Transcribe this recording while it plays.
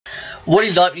What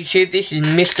is up, YouTube? This is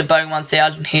Mr.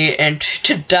 Bogan1000 here, and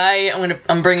today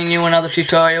I'm bringing you another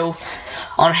tutorial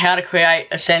on how to create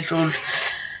essentials,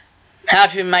 how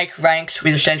to make ranks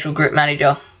with Essential Group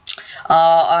Manager.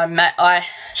 I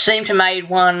seem to made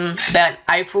one about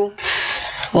April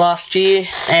last year,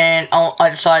 and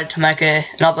I decided to make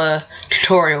another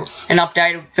tutorial, an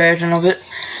updated version of it,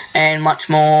 and much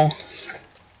more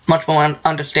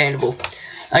understandable.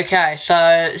 Okay,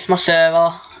 so it's my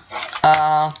server.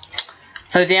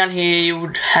 So down here you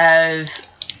would have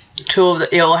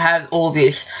you'll have all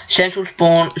this: Essentials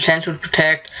Spawn, Essentials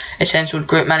Protect, Essentials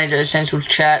Group Manager, Essentials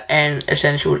Chat, and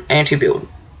Essentials Anti-Build.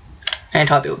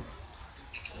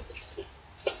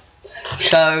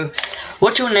 So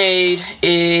what you'll need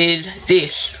is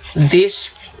this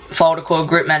folder called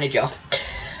Group Manager.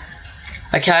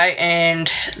 Okay,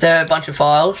 and there are a bunch of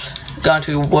files. Go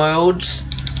into worlds,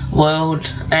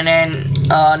 and then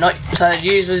so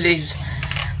users is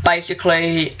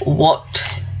basically what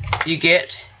you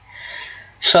get.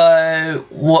 So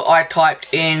what I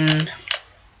typed in,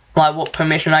 like what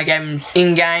permission I gave him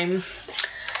in game.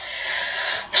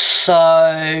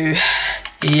 So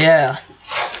yeah,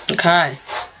 okay.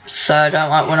 So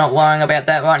we're not worrying about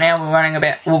that right now. We're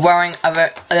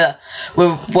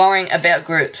worrying about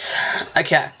groups.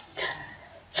 Okay.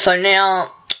 So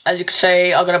now, as you can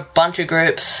see, I've got a bunch of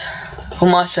groups for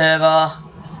my server.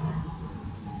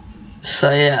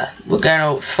 So yeah, we're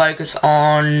going to focus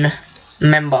on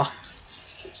member.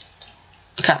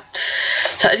 Okay.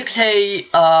 So as you can see,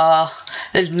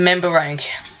 there's member rank.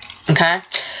 Okay.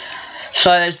 So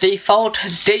there's default.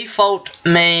 Default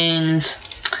means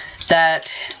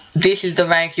that this is the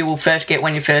rank you will first get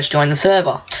when you first join the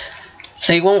server.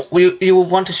 So you will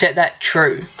want to set that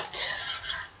true.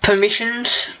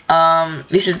 Permissions.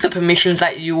 This is the permissions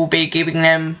that you will be giving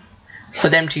them for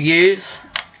them to use.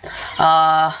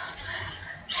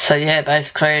 So yeah,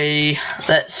 basically,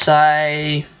 let's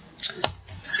say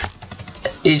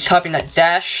you type in that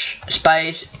dash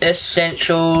space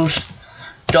essentials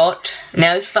dot.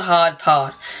 Now this is the hard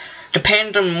part.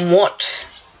 Depend on what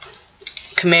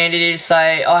command it is.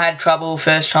 Say I had trouble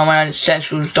first time when I had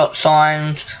essentials dot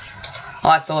signs.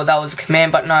 I thought that was a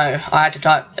command, but no, I had to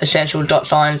type essentials dot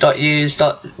signs dot use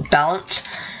dot balance.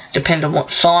 Depend on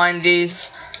what sign it is,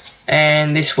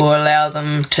 and this will allow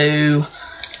them to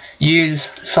use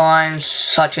signs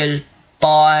such as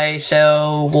buy,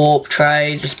 sell, warp,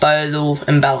 trade, disposal,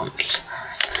 and balance.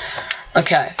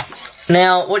 Okay,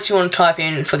 now what you want to type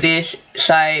in for this,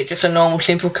 say just a normal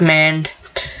simple command.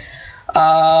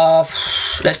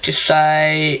 Let's just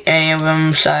say any of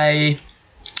them, say,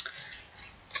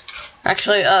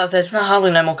 actually there's hardly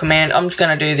no more command. I'm just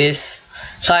gonna do this.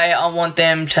 Say I want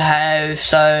them to have,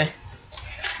 so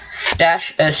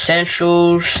dash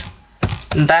essentials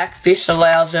back. This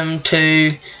allows them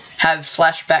to have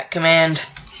 /back command.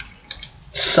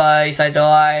 So if they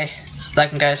die, they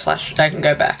can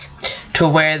go back to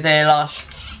where their last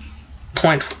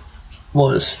point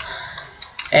was.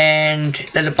 And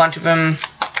there's a bunch of them.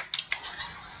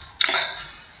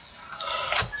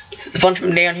 A bunch of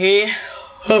them down here.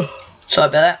 Sorry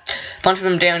about that. A bunch of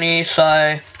them down here,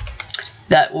 so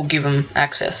that will give them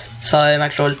access. So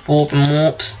make sure it's warp and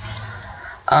warps.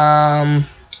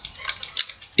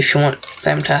 If you want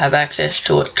them to have access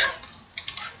to it.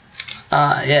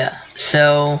 Yeah,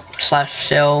 sell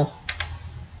 /sell,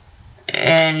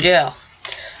 and yeah.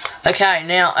 Okay,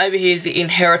 now over here is the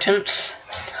inheritance.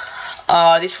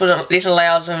 This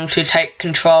allows them to take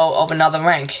control of another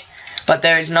rank, but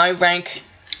there is no rank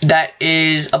that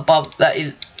is above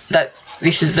that.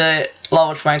 This is the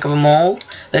lowest rank of them all.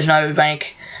 There's no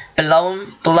rank below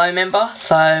member,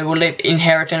 so we'll leave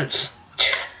inheritance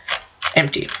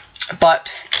empty.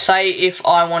 But say if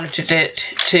I wanted it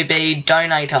to be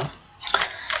donator,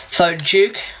 so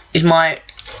Duke is my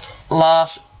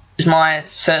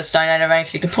first donator rank,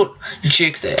 so you can put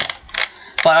Duke there.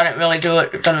 But I don't really do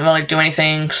it. It doesn't really do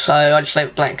anything, so I just leave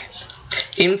it blank.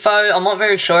 Info, I'm not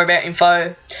very sure about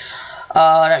info.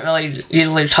 I don't really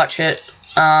usually touch it.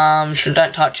 So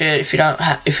don't touch it if you don't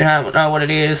know what it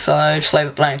is. So just leave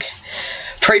it blank.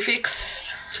 Prefix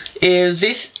is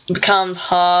this becomes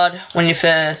hard when you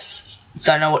first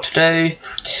don't know what to do.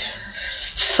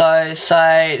 So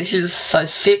say this is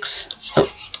 6.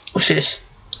 Oh, what's this?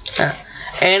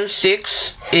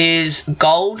 N6 is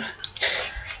gold.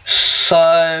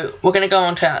 So we're gonna go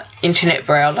onto our internet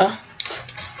browser.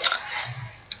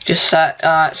 Just so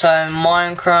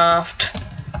Minecraft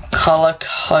color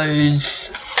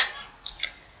codes.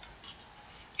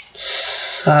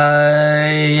 So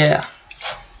yeah.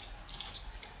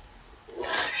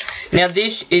 Now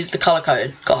this is the color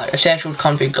code guide, essential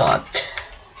config guide.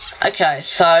 Okay,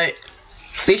 so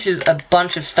this is a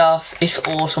bunch of stuff. It's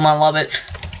awesome. I love it.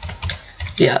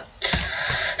 Yeah.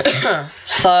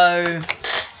 So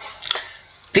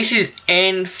this is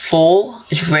N4.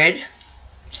 It's red.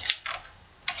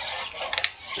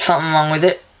 Something wrong with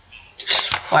it.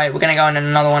 Wait, we're gonna go into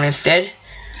another one instead.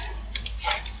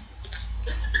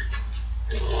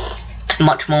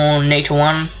 Much more neater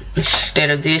one instead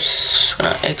of this. I'm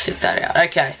gonna exit that out.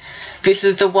 Okay, this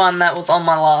is the one that was on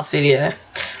my last video.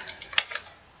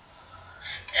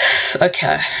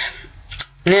 Okay,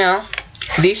 now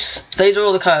these are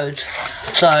all the codes.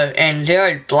 So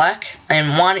N0 is black,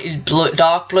 and 1 is blue,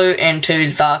 dark blue, N2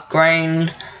 is dark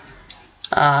green,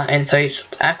 N3 is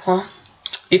aqua.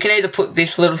 You can either put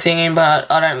this little thing in, but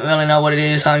I don't really know what it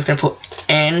is, so I'm going to put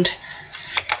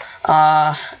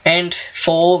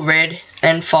N4 red,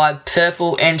 N5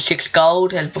 purple, N6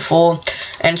 gold as before,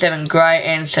 N7 grey,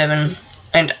 N7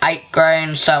 and 8 grey,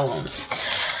 and so on.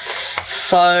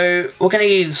 So we're going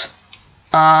to use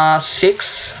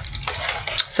 6.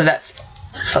 So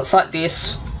it's like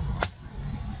this.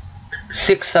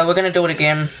 6. So we're going to do it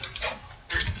again.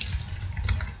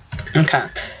 Okay.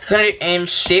 We're going to do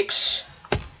N6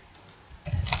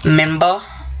 member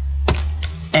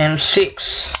and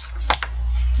 6.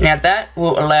 Now that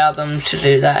will allow them to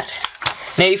do that.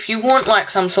 Now if you want like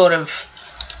some sort of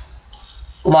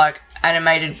like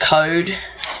animation code,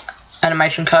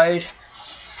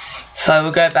 so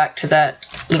we'll go back to that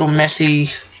little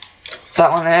messy, that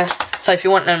one there. So if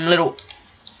you want them little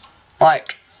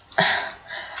like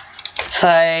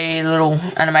say little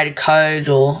animated codes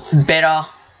or better,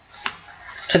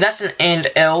 so that's an N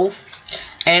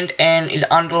and N is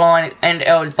underlined, and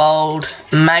L is bold.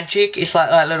 Magic is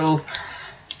like little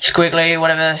squiggly,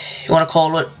 whatever you want to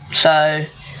call it. So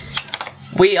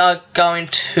we are going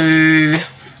to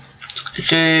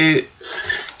do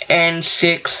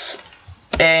N6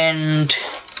 and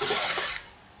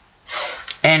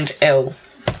L.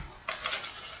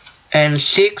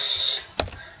 N6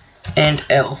 and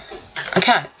L.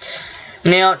 Okay.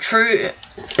 Now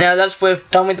that's we're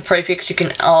done with the prefix. You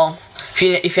can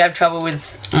if you have trouble with,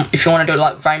 if you want to do it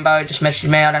like rainbow, just message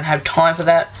me. I don't have time for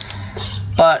that,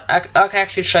 but I can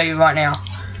actually show you right now.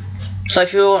 So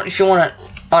if you want it,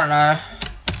 I don't know,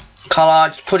 color,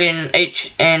 just put in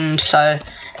each end. So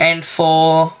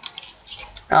N4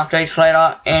 after each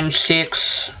letter,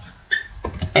 N6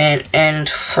 and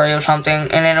N3 or something, and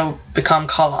then it'll become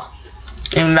color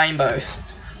in rainbow.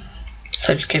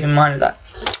 So just keep in mind of that.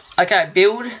 Okay,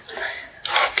 build.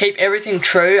 Keep everything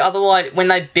true, otherwise when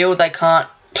they build they can't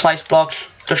place blocks,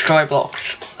 destroy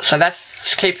blocks. So that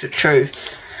keeps it true.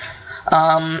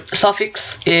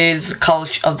 Suffix is the color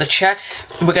of the chat.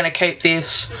 We're going to keep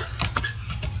this,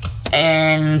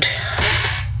 and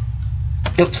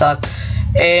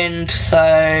and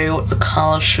so what the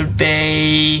color should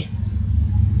be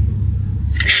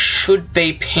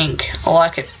pink. I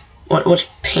like it. What's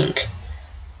pink?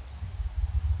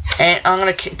 And I'm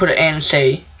going to put it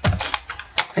NC.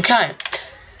 Okay,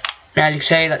 now as you can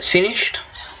see that's finished.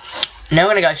 Now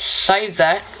we're going to go save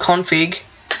that config,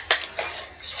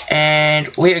 and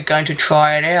we're going to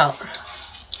try it out.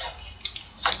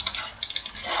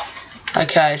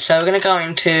 Okay, so we're going to go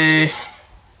into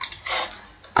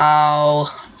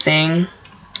our thing,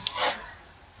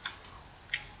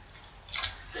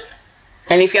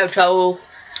 and if you have trouble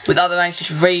with other things,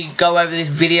 just go over this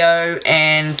video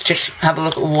and just have a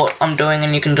look at what I'm doing,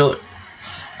 and you can do it.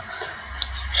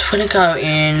 So I'm going to go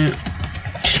in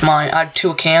just I have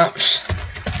 2 accounts.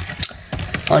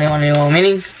 Only one new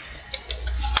mini.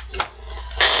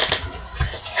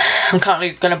 I'm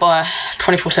currently going to buy a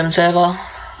 24/7 server.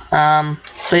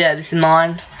 So yeah, this is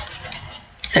mine.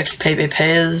 It's actually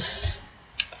PvPers,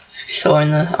 if you saw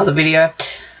in the other video.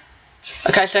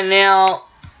 Okay, so now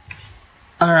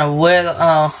I don't know where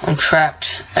I'm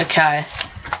trapped. Okay.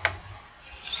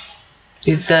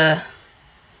 Is the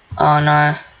oh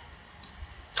no.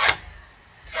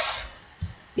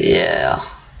 Yeah.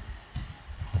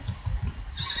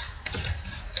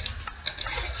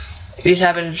 This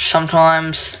happens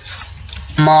sometimes.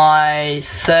 My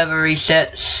server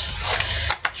resets.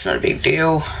 It's not a big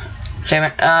deal. Damn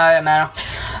it. Don't matter.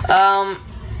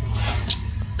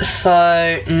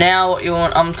 So now what you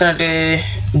want? I'm gonna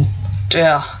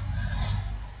do.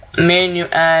 Menu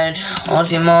add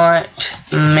Ozimite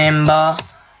member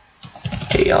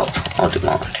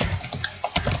Ozimite.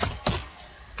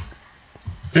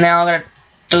 Now I'm gonna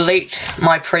delete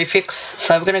my prefix.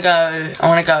 So I'm gonna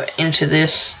go into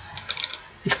this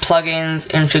plugins,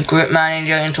 into group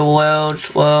manager, into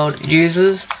world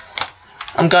users.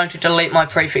 I'm going to delete my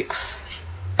prefix.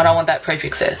 I don't want that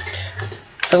prefix there.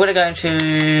 So we're gonna go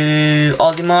into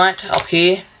Ozimite up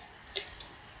here.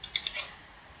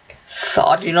 So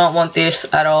I do not want this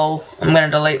at all. I'm gonna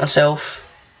delete myself.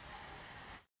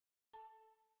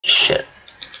 Shit.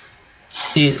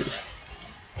 Jesus.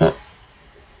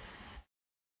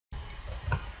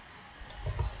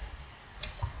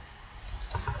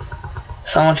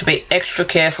 So I want to be extra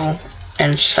careful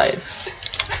and save.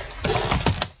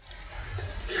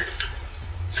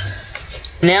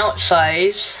 Now it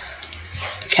saves.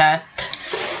 Okay.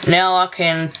 Now I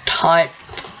can type.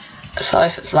 So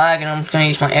if it's lagging, I'm going to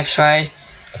use my X-ray.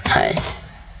 Hey.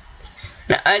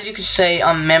 Now as you can see,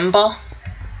 I'm member.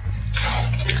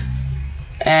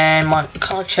 And my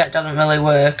color chat doesn't really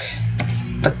work.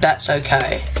 But that's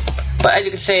okay. But as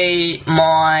you can see,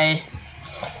 my...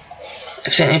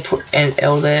 accidentally put an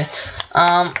L there.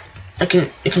 You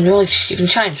can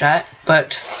change that,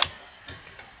 but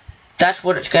that's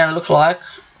what it's gonna look like.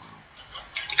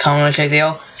 Can't really see the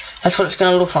L. That's what it's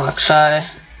gonna look like. So,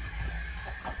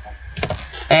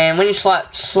 and when you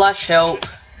select /help,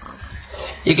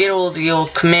 you get all your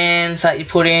commands that you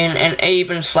put in, and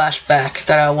even /back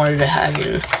that I wanted to have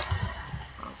in.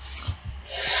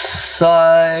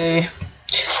 So,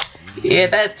 yeah,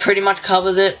 that pretty much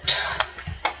covers it.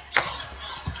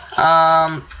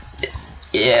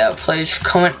 Yeah, please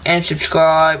comment and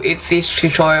subscribe if this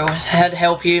tutorial had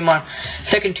helped you. My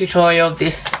second tutorial of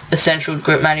this Essentials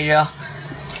Group Manager.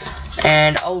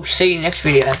 And I'll see you next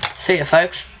video. See ya,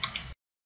 folks.